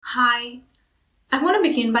Hi. I want to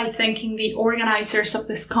begin by thanking the organizers of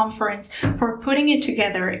this conference for putting it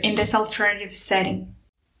together in this alternative setting.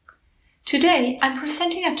 Today, I'm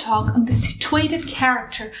presenting a talk on the situated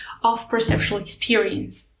character of perceptual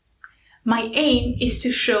experience. My aim is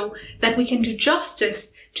to show that we can do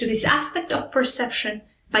justice to this aspect of perception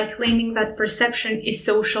by claiming that perception is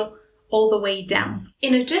social all the way down.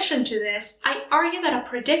 In addition to this, I argue that a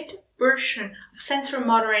predictive version of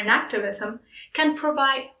sensorimotor enactivism can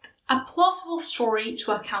provide a plausible story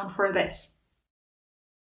to account for this.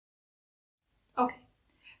 Okay,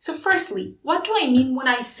 so firstly, what do I mean when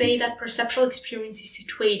I say that perceptual experience is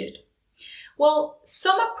situated? Well,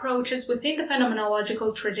 some approaches within the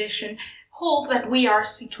phenomenological tradition hold that we are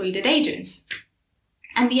situated agents.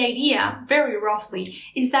 And the idea, very roughly,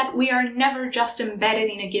 is that we are never just embedded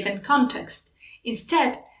in a given context.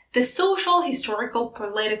 Instead, the social, historical,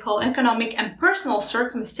 political, economic, and personal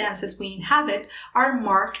circumstances we inhabit are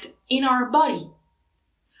marked in our body.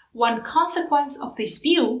 One consequence of this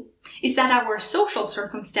view is that our social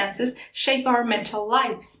circumstances shape our mental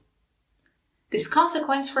lives. This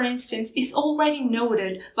consequence, for instance, is already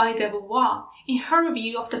noted by de Beauvoir in her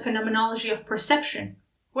review of the phenomenology of perception,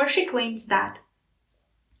 where she claims that,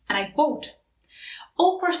 and I quote,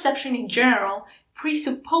 "All perception in general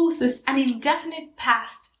presupposes an indefinite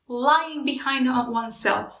past lying behind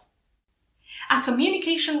oneself, a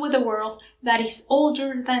communication with the world that is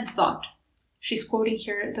older than thought." She's quoting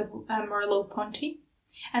here the Merleau-Ponty,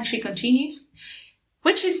 and she continues,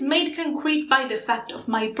 "which is made concrete by the fact of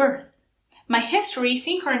my birth. My history is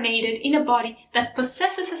incarnated in a body that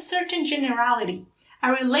possesses a certain generality,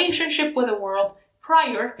 a relationship with the world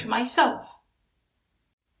prior to myself."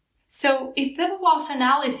 So, if de Beauvoir's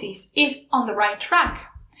analysis is on the right track,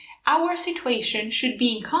 our situation should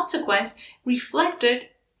be in consequence reflected,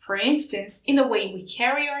 for instance, in the way we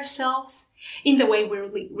carry ourselves, in the way we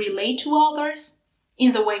relate to others,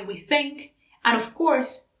 in the way we think, and of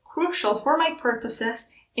course, crucial for my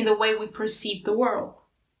purposes, in the way we perceive the world.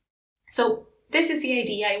 So, this is the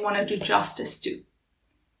idea I want to do justice to.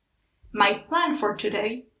 My plan for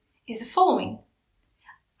today is the following.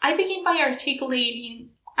 I begin by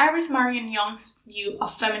articulating Iris Marion Young's view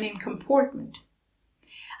of feminine comportment.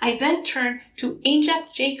 I then turn to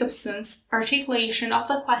Aingeap Jacobson's articulation of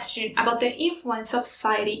the question about the influence of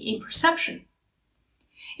society in perception.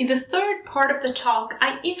 In the third part of the talk,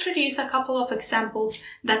 I introduce a couple of examples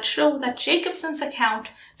that show that Jacobson's account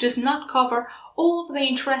does not cover all of the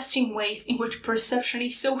interesting ways in which perception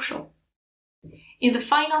is social. In the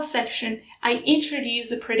final section, I introduce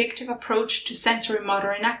the predictive approach to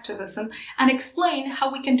sensorimotor enactivism and explain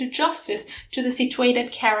how we can do justice to the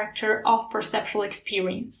situated character of perceptual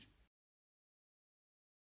experience.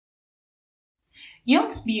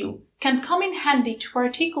 Young's view can come in handy to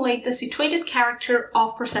articulate the situated character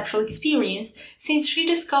of perceptual experience, since she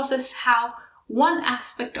discusses how one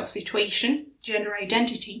aspect of situation, gender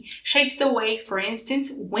identity, shapes the way, for instance,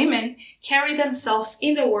 women carry themselves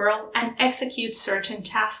in the world and execute certain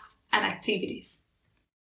tasks and activities.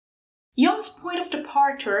 Young's point of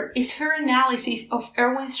departure is her analysis of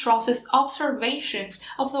Erwin Strauss's observations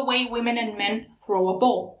of the way women and men throw a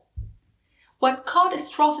ball. What caught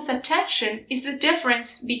Strauss's attention is the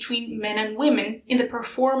difference between men and women in the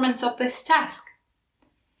performance of this task.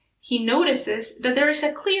 He notices that there is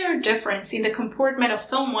a clear difference in the comportment of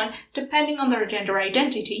someone depending on their gender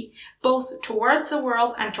identity, both towards the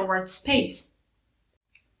world and towards space.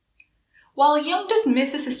 While Young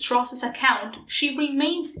dismisses Strauss's account, she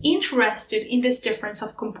remains interested in this difference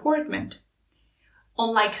of comportment.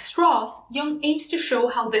 Unlike Strauss, Young aims to show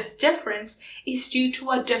how this difference is due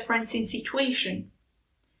to a difference in situation.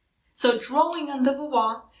 So, drawing on de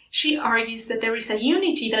Beauvoir, she argues that there is a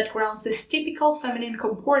unity that grounds this typical feminine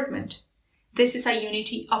comportment. This is a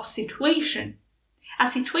unity of situation. A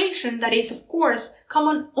situation that is, of course,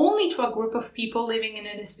 common only to a group of people living in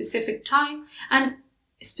a specific time and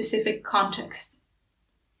a specific context.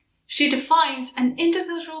 She defines an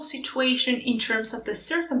individual situation in terms of the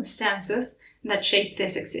circumstances that shape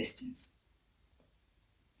this existence.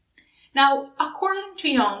 Now, according to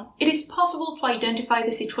Young, it is possible to identify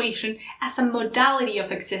the situation as a modality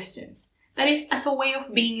of existence, that is, as a way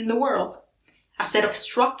of being in the world, a set of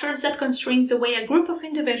structures that constrains the way a group of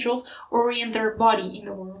individuals orient their body in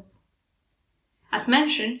the world. As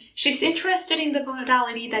mentioned, she's interested in the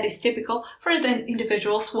modality that is typical for the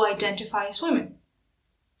individuals who identify as women.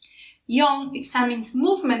 Young examines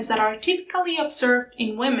movements that are typically observed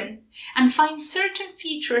in women and finds certain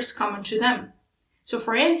features common to them. So,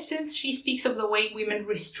 for instance, she speaks of the way women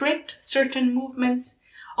restrict certain movements,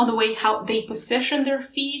 on the way how they position their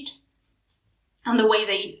feet, on the way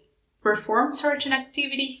they perform certain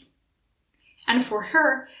activities. And for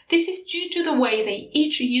her, this is due to the way they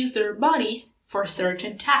each use their bodies for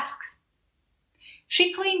certain tasks.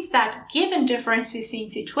 She claims that given differences in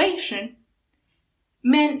situation,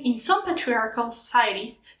 men in some patriarchal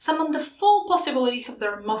societies summon the full possibilities of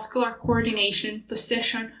their muscular coordination,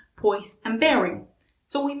 position, poise, and bearing.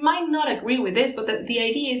 So we might not agree with this, but the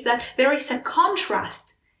idea is that there is a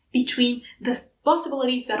contrast between the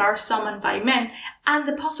possibilities that are summoned by men and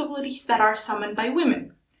the possibilities that are summoned by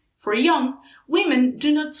women. For young, women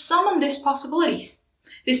do not summon these possibilities.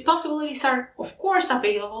 These possibilities are, of course,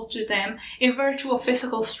 available to them in virtue of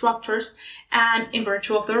physical structures and in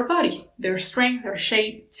virtue of their bodies, their strength, their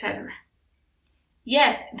shape, etc.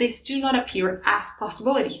 Yet, these do not appear as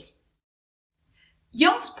possibilities.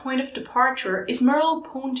 Jung's point of departure is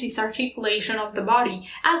Merleau-Ponty's articulation of the body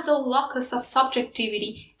as the locus of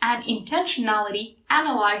subjectivity and intentionality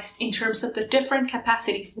analyzed in terms of the different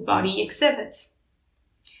capacities the body exhibits.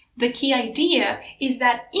 The key idea is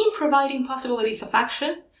that in providing possibilities of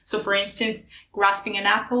action, so for instance, grasping an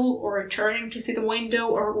apple or turning to see the window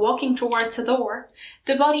or walking towards a door,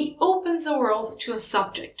 the body opens the world to a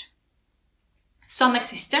subject. Some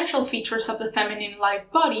existential features of the feminine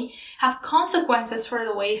life body have consequences for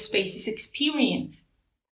the way space is experienced.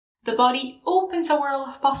 The body opens a world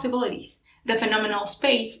of possibilities. The phenomenal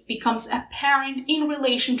space becomes apparent in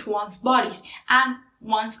relation to one's bodies and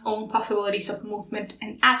one's own possibilities of movement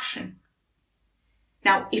and action.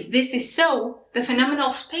 Now, if this is so, the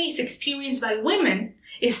phenomenal space experienced by women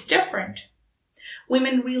is different.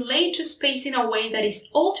 Women relate to space in a way that is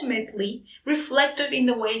ultimately reflected in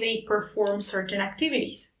the way they perform certain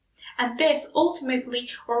activities, and this ultimately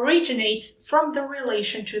originates from their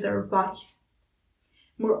relation to their bodies.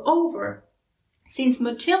 Moreover, since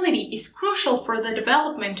motility is crucial for the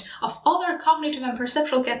development of other cognitive and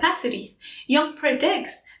perceptual capacities, Jung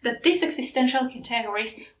predicts that these existential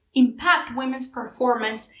categories impact women's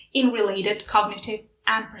performance in related cognitive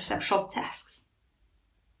and perceptual tasks.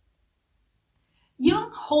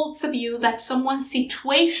 Jung holds the view that someone's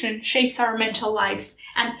situation shapes our mental lives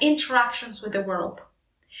and interactions with the world.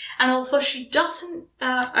 And although she doesn't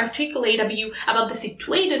articulate a view about the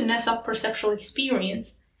situatedness of perceptual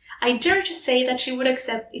experience, I dare to say that she would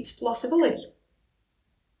accept its plausibility.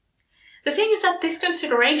 The thing is that these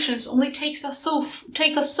considerations only take us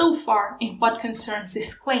so far in what concerns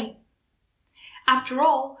this claim. After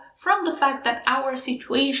all, from the fact that our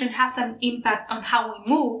situation has an impact on how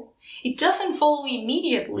we move, it doesn't follow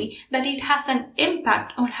immediately that it has an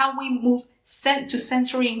impact on how we move to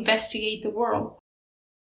sensory investigate the world.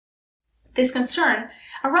 This concern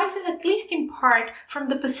arises at least in part from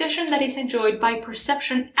the position that is enjoyed by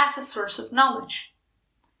perception as a source of knowledge,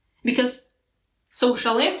 because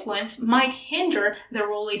social influence might hinder the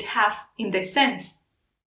role it has in this sense.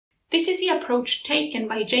 This is the approach taken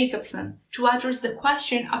by Jacobson to address the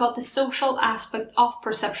question about the social aspect of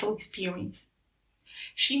perceptual experience.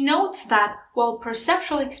 She notes that while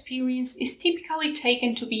perceptual experience is typically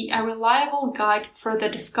taken to be a reliable guide for the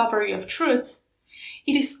discovery of truths,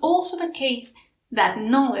 it is also the case that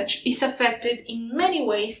knowledge is affected in many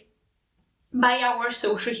ways by our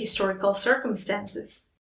socio-historical circumstances.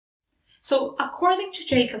 So, according to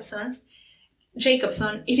Jacobson,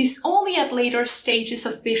 it is only at later stages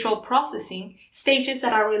of visual processing, stages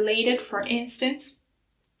that are related, for instance,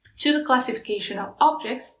 to the classification of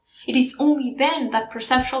objects, it is only then that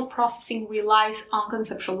perceptual processing relies on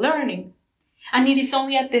conceptual learning. And it is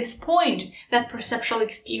only at this point that perceptual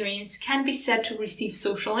experience can be said to receive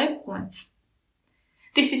social influence.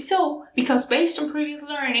 This is so because based on previous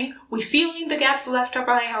learning, we fill in the gaps left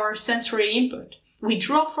by our sensory input. We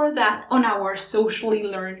draw for that on our socially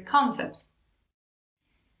learned concepts.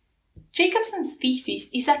 Jacobson's thesis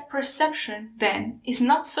is that perception, then, is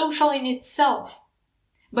not social in itself,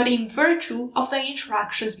 but in virtue of the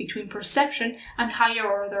interactions between perception and higher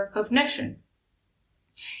order cognition.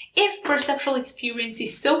 If perceptual experience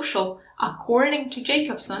is social, according to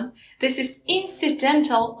Jacobson, this is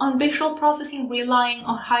incidental on visual processing relying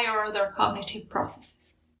on higher order cognitive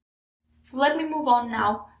processes. So let me move on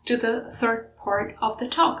now to the third part of the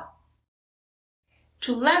talk.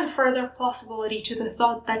 To lend further plausibility to the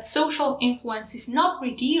thought that social influence is not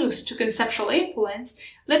reduced to conceptual influence,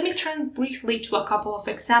 let me turn briefly to a couple of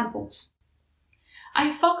examples.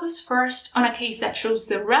 I focus first on a case that shows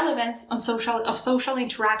the relevance of social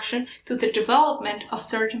interaction to the development of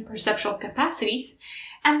certain perceptual capacities,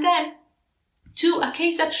 and then to a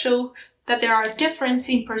case that shows that there are differences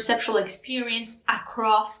in perceptual experience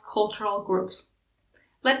across cultural groups.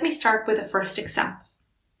 Let me start with the first example.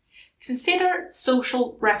 Consider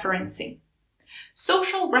social referencing.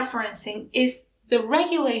 Social referencing is the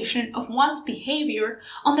regulation of one's behavior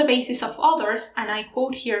on the basis of others, and I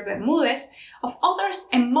quote here Bermúdez, of others'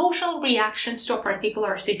 emotional reactions to a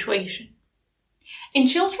particular situation. In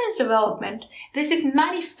children's development, this is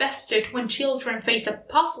manifested when children face a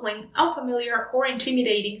puzzling, unfamiliar, or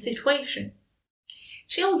intimidating situation.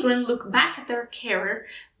 Children look back at their carer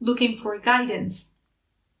looking for guidance.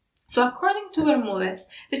 So according to Bermúdez,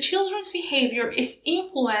 the children's behavior is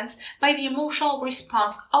influenced by the emotional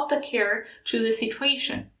response of the carer to the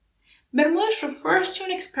situation. Bermúdez refers to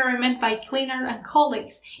an experiment by Kleiner and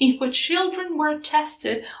colleagues in which children were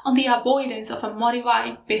tested on the avoidance of a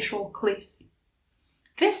modified visual cliff.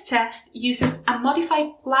 This test uses a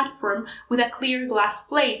modified platform with a clear glass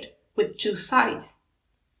plate with two sides,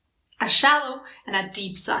 a shallow and a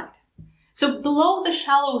deep side. So below the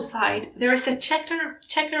shallow side, there is a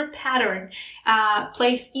checker pattern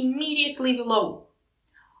placed immediately below.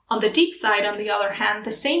 On the deep side, on the other hand,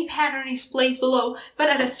 the same pattern is placed below, but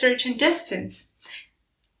at a certain distance.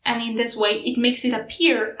 And in this way, it makes it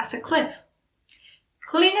appear as a cliff.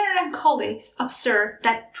 Kleiner and colleagues observed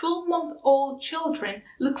that 12-month-old children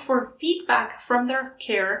look for feedback from their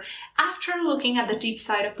carer after looking at the deep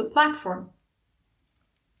side of the platform.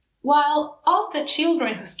 While of the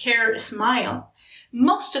children whose carer smiled,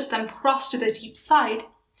 most of them crossed to the deep side,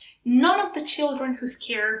 none of the children whose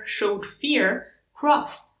carer showed fear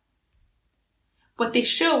crossed. What this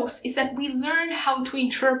shows is that we learn how to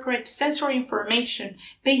interpret sensory information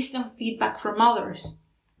based on feedback from others.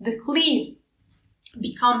 The cliff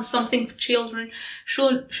becomes something children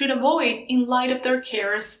should avoid in light of their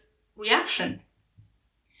carer's reaction.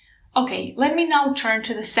 Okay, let me now turn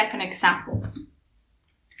to the second example.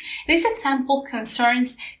 This example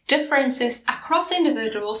concerns differences across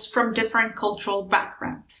individuals from different cultural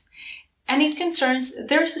backgrounds, and it concerns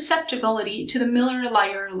their susceptibility to the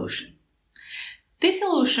Miller-Lyer illusion. This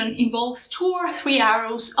illusion involves 2 or 3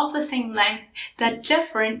 arrows of the same length that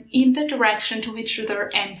differ in the direction to which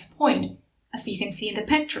their ends point, as you can see in the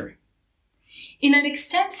picture. In an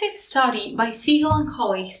extensive study by Siegel and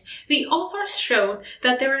colleagues, the authors showed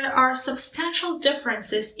that there are substantial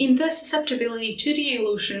differences in the susceptibility to the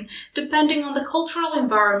illusion depending on the cultural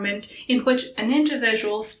environment in which an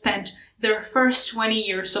individual spent their first 20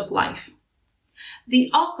 years of life.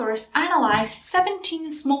 The authors analyzed 17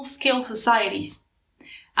 small-scale societies.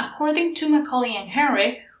 According to Macaulay and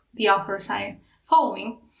Henrich, the authors I am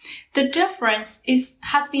following, the difference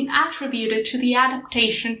has been attributed to the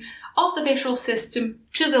adaptation of the visual system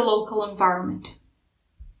to the local environment.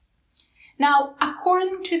 Now,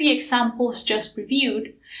 according to the examples just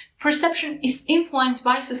reviewed, perception is influenced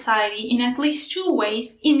by society in at least 2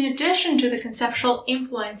 ways in addition to the conceptual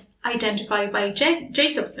influence identified by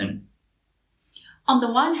Jacobson. On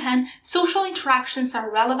the one hand, social interactions are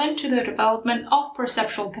relevant to the development of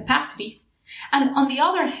perceptual capacities, and on the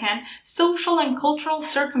other hand, social and cultural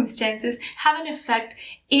circumstances have an effect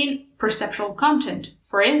in perceptual content,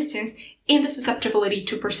 for instance, in the susceptibility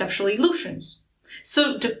to perceptual illusions.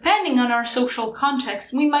 So, depending on our social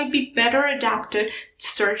context, we might be better adapted to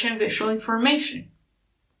certain visual information.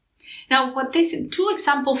 Now, what these 2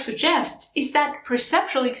 examples suggest is that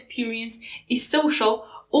perceptual experience is social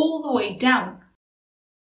all the way down.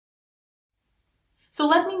 So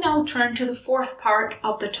let me now turn to the 4th part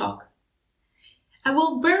of the talk. I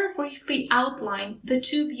will very briefly outline the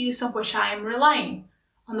 2 views on which I am relying.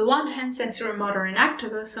 On the one hand, sensory-motor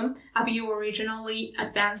enactivism, a view originally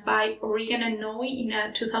advanced by O'Regan and Noe in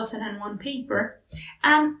a 2001 paper,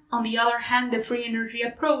 and on the other hand, the free energy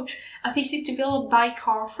approach, a thesis developed by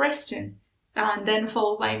Carl Friston, and then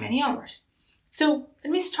followed by many others. So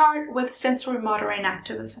let me start with sensory-motor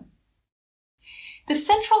enactivism. The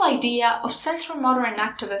central idea of sensory-motor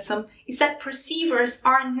enactivism is that perceivers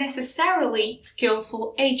are necessarily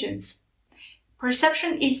skillful agents.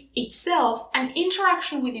 Perception is itself an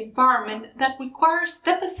interaction with the environment that requires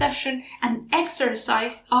the possession and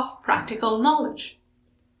exercise of practical knowledge.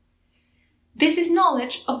 This is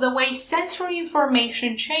knowledge of the way sensory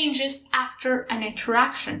information changes after an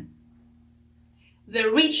interaction. The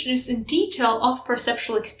richness and detail of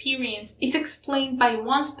perceptual experience is explained by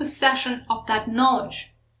one's possession of that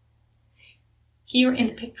knowledge. Here in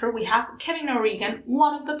the picture we have Kevin O'Regan,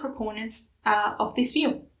 one of the proponents of this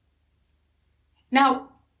view. Now,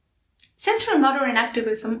 sensory-motor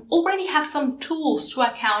enactivism already has some tools to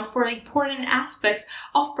account for the important aspects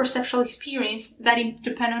of perceptual experience that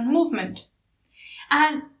depend on movement.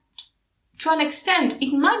 And to an extent,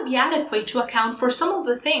 it might be adequate to account for some of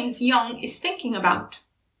the things Young is thinking about.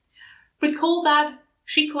 Recall that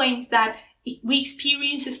she claims that we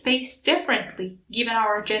experience space differently given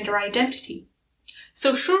our gender identity.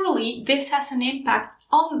 So surely this has an impact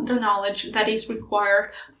on the knowledge that is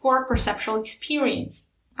required for perceptual experience,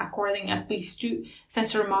 according at least to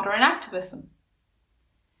sensorimotor activism.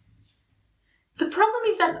 The problem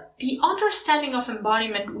is that the understanding of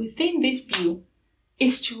embodiment within this view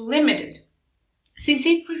is too limited, since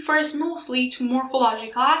it refers mostly to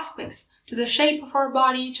morphological aspects, to the shape of our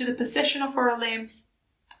body, to the position of our limbs.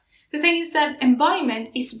 The thing is that embodiment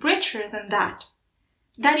is richer than that.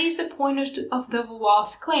 That is the point of the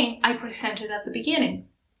Beauvoir's claim I presented at the beginning.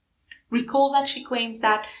 Recall that she claims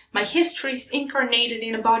that my history is incarnated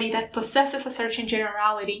in a body that possesses a certain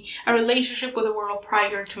generality, a relationship with the world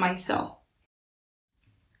prior to myself.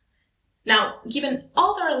 Now, given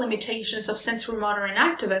other limitations of sensorimotor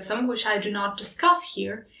activism, which I do not discuss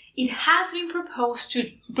here, it has been proposed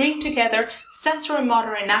to bring together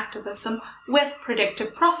sensorimotor activism with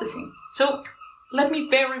predictive processing. So, let me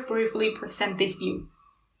very briefly present this view.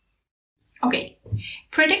 Okay,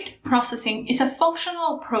 predictive processing is a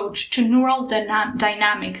functional approach to neural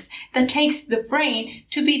dynamics that takes the brain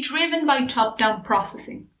to be driven by top-down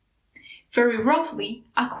processing. Very roughly,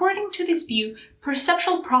 according to this view,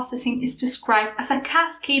 perceptual processing is described as a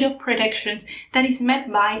cascade of predictions that is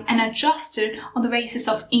met by and adjusted on the basis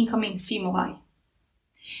of incoming stimuli.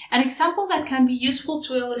 An example that can be useful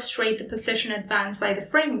to illustrate the position advanced by the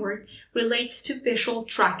framework relates to visual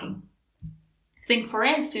tracking. Think, for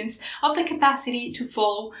instance, of the capacity to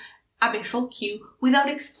follow a visual cue without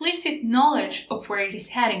explicit knowledge of where it is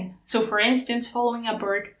heading. So, for instance, following a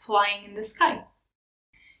bird flying in the sky.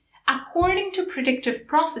 According to predictive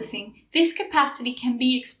processing, this capacity can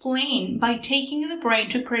be explained by taking the brain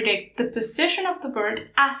to predict the position of the bird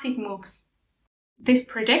as it moves. This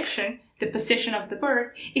prediction, the position of the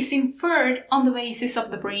bird, is inferred on the basis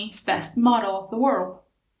of the brain's best model of the world.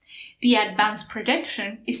 The advanced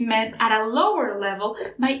prediction is met at a lower level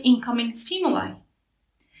by incoming stimuli.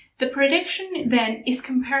 The prediction then is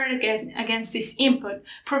compared against this input,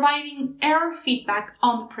 providing error feedback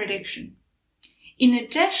on the prediction. In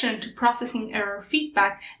addition to processing error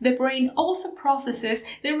feedback, the brain also processes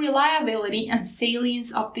the reliability and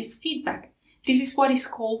salience of this feedback. This is what is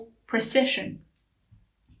called precision.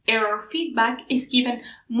 Error feedback is given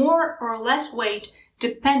more or less weight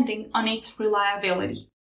depending on its reliability.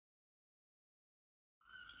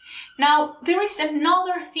 Now, there is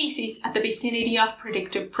another thesis at the vicinity of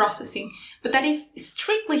predictive processing, but that is,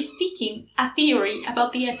 strictly speaking, a theory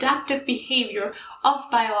about the adaptive behavior of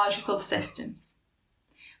biological systems.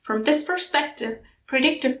 From this perspective,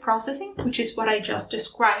 predictive processing, which is what I just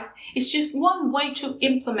described, is just one way to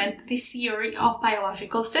implement this theory of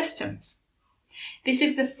biological systems. This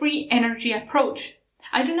is the free energy approach.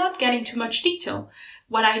 I do not get into much detail.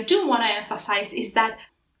 What I do want to emphasize is that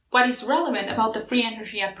what is relevant about the free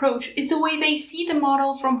energy approach is the way they see the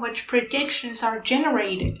model from which predictions are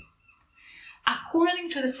generated. According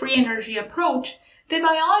to the free energy approach, the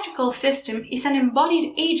biological system is an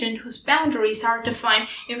embodied agent whose boundaries are defined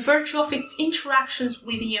in virtue of its interactions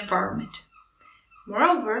with the environment.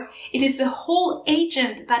 Moreover, it is the whole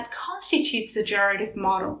agent that constitutes the generative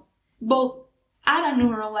model, both at a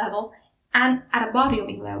neural level and at a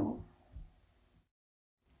bodily level.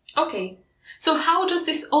 Okay, so how does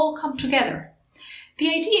this all come together? The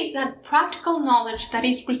idea is that practical knowledge that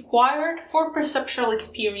is required for perceptual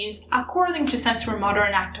experience according to sensorimotor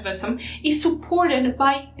activism is supported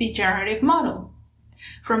by the generative model.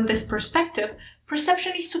 From this perspective,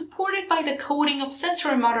 perception is supported by the coding of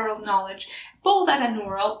sensorimotor knowledge, both at a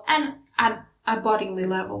neural and at a bodily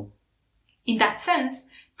level. In that sense,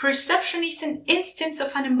 perception is an instance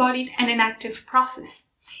of an embodied and enactive process.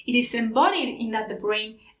 It is embodied in that the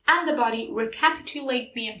brain and the body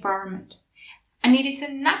recapitulate the environment. And it is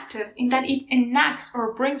enactive in that it enacts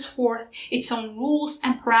or brings forth its own rules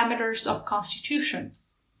and parameters of constitution.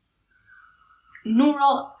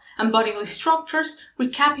 Neural and bodily structures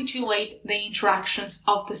recapitulate the interactions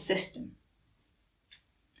of the system.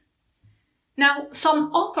 Now,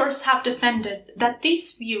 some authors have defended that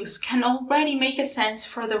these views can already make a sense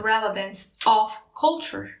for the relevance of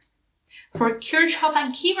culture. For Kirchhoff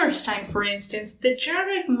and Kieverstein, for instance, the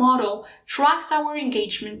generative model tracks our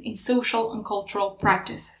engagement in social and cultural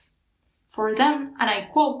practices. For them, and I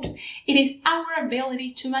quote, "It is our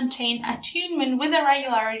ability to maintain attunement with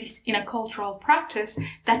irregularities in a cultural practice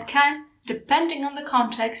that can, depending on the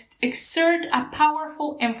context, exert a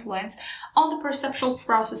powerful influence on the perceptual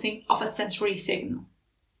processing of a sensory signal."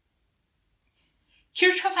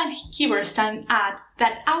 Kirchhoff and Kieverstein add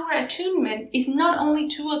that our attunement is not only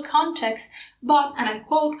to a context, but, and I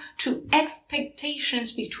quote, to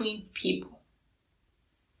expectations between people.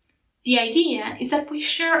 The idea is that we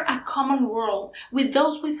share a common world with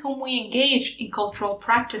those with whom we engage in cultural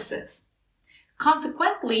practices.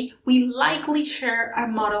 Consequently, we likely share a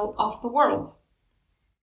model of the world.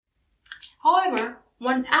 However,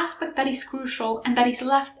 one aspect that is crucial and that is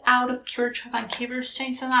left out of Kirchhoff and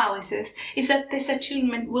Kieferstein's analysis is that this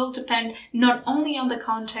attunement will depend not only on the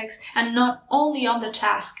context and not only on the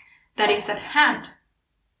task that is at hand.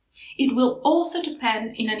 It will also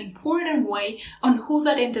depend in an important way on who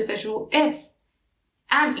that individual is,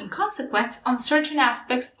 and in consequence on certain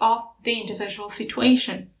aspects of the individual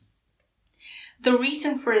situation. The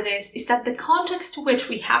reason for this is that the context to which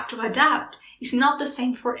we have to adapt is not the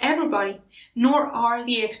same for everybody, nor are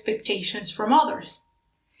the expectations from others.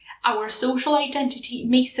 Our social identity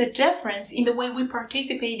makes a difference in the way we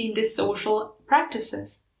participate in these social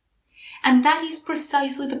practices. And that is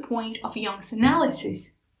precisely the point of Jung's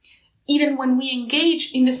analysis. Even when we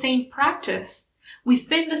engage in the same practice,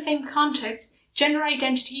 within the same context, gender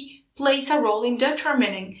identity plays a role in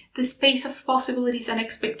determining the space of possibilities and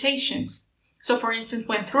expectations. So, for instance,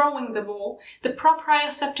 when throwing the ball, the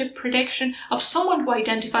proprioceptive prediction of someone who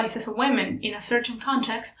identifies as a woman in a certain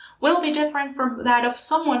context will be different from that of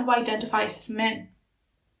someone who identifies as men.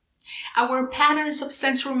 Our patterns of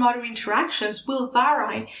sensorimotor interactions will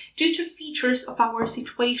vary due to features of our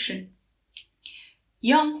situation.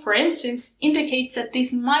 Jung, for instance, indicates that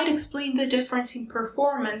this might explain the difference in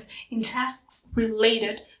performance in tasks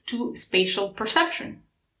related to spatial perception.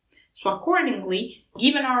 So accordingly,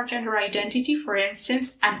 given our gender identity, for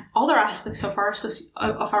instance, and other aspects of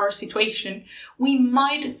our situation, we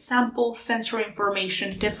might sample sensory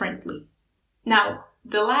information differently. Now,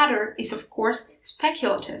 the latter is of course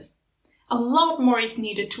speculative. A lot more is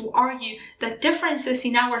needed to argue that differences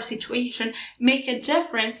in our situation make a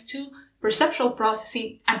difference to perceptual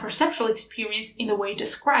processing and perceptual experience in the way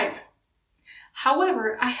described.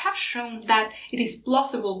 However, I have shown that it is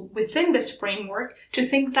plausible within this framework to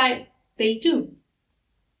think that they do,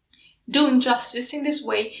 doing justice in this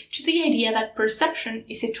way to the idea that perception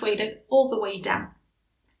is situated all the way down.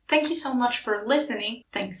 Thank you so much for listening.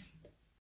 Thanks.